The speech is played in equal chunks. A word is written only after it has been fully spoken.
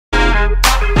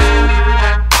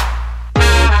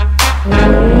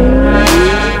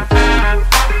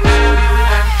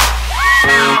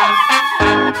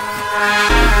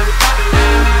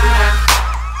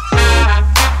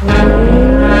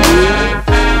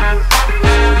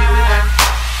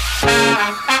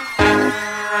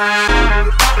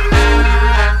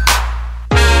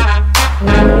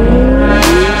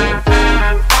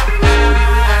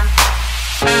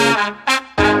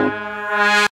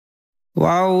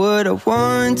Why would I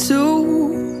want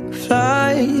to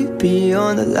fly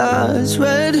beyond the last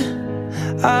red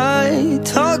eye?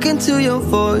 Talking to your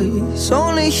voice,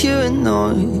 only hearing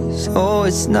noise. Oh,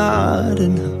 it's not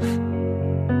enough.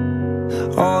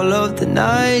 All of the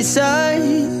nights I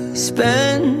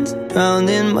spent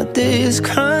drowning my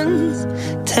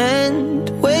discontent,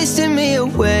 wasting me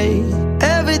away.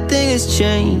 Everything has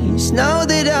changed now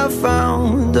that I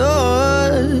found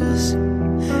us,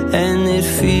 and it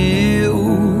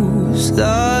feels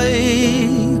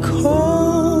like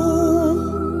home.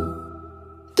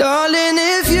 Darling,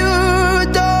 if you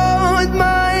don't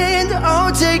mind,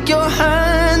 I'll take your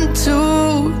hand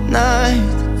tonight.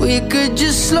 We could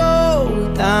just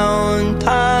slow down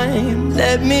time,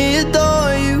 let me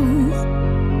adore you.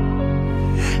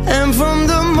 And from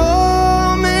the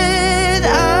moment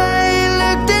I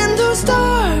looked into those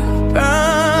dark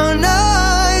brown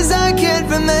eyes, I can't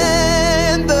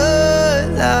remember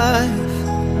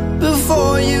life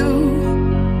before you.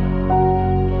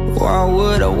 Why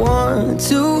would I want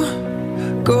to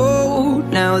go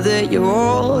now that you're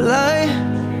all I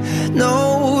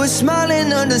know? We're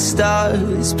smiling under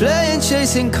stars, playing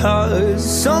chasing cars.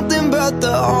 Something about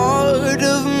the art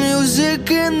of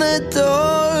music in the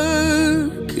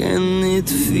dark, and it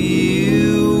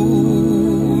feels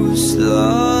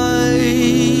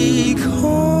like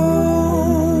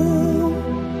home.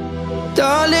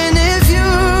 Darling, if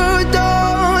you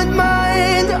don't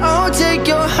mind, I'll take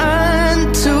your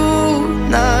hand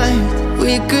tonight.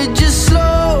 We could just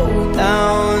slow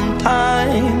down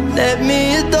time, let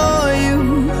me adore you.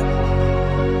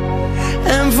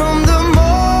 And from the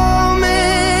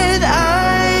moment I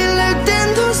looked in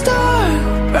those dark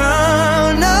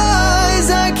brown eyes,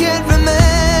 I can't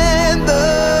remember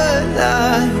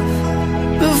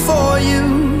life before you.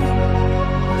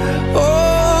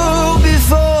 Oh,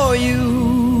 before you.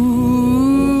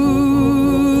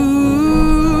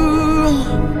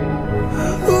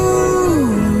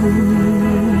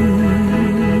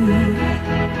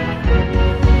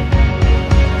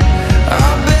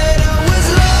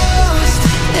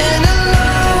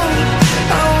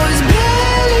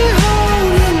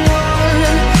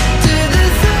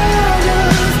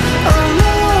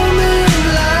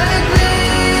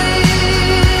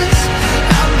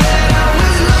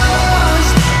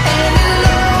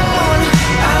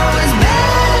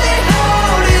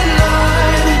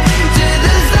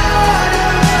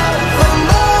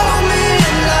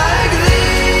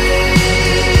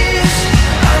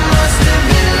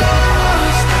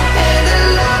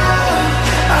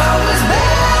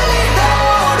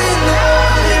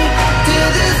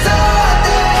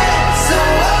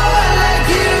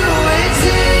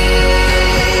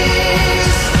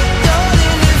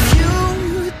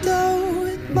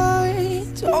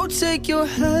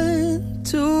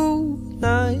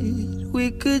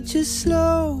 Just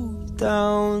slow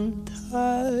down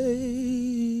time.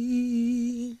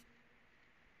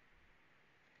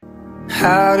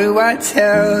 How do I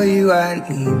tell you I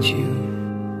need you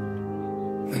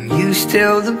when you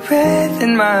still the breath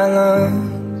in my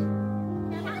lungs?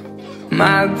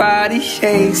 My body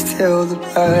shakes till the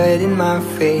blood in my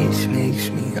face makes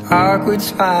me awkward,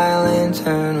 smile and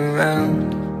turn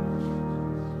around.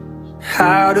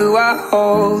 How do I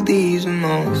hold these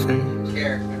emotions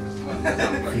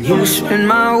when you spin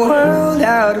my world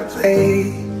out of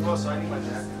place?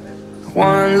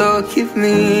 One look at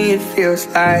me, it feels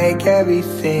like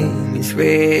everything is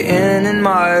written in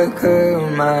marker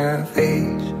on my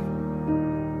face.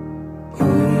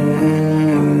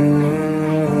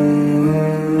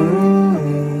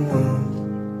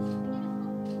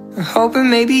 I'm hoping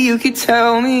maybe you could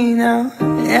tell me now,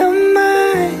 am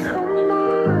I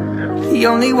the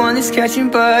only one that's catching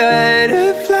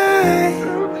butterflies?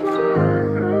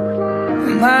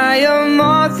 Am I a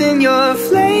moth in your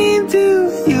flame?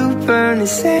 Do you burn the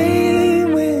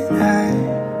same when I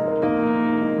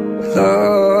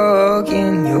look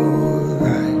in your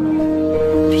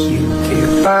eyes? Do you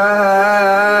get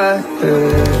butterflies?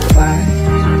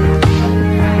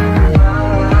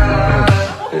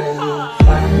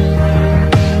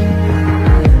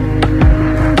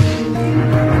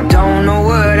 Don't know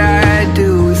what I'd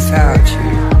do without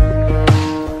you,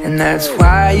 and that's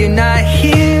why you're not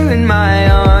here in my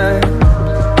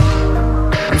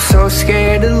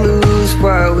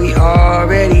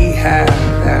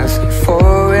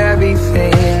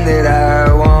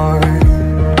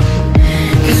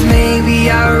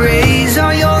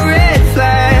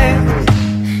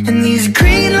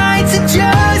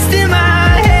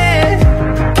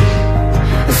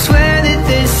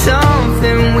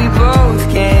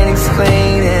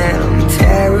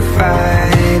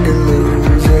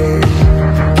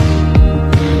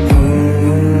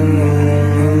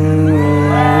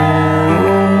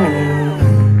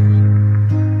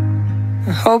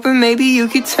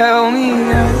tell me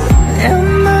now,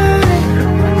 am I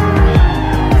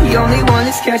the only one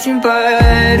that's catching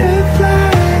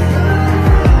butterflies?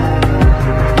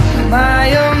 Am I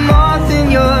a moth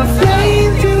in your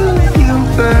flame? Do you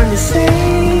burn the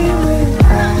same way?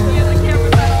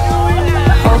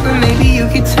 Hoping maybe you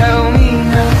could tell me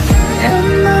now,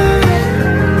 am I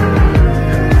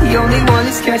the only one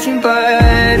that's catching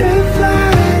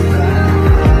butterflies?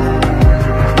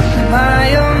 Am I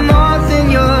a moth in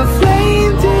your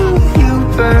flame? Do you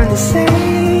burn the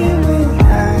same way?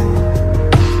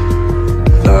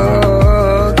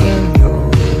 Look in your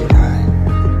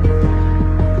eyes,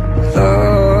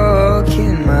 look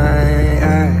in my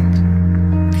eyes.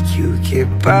 Do you get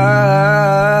butterflies?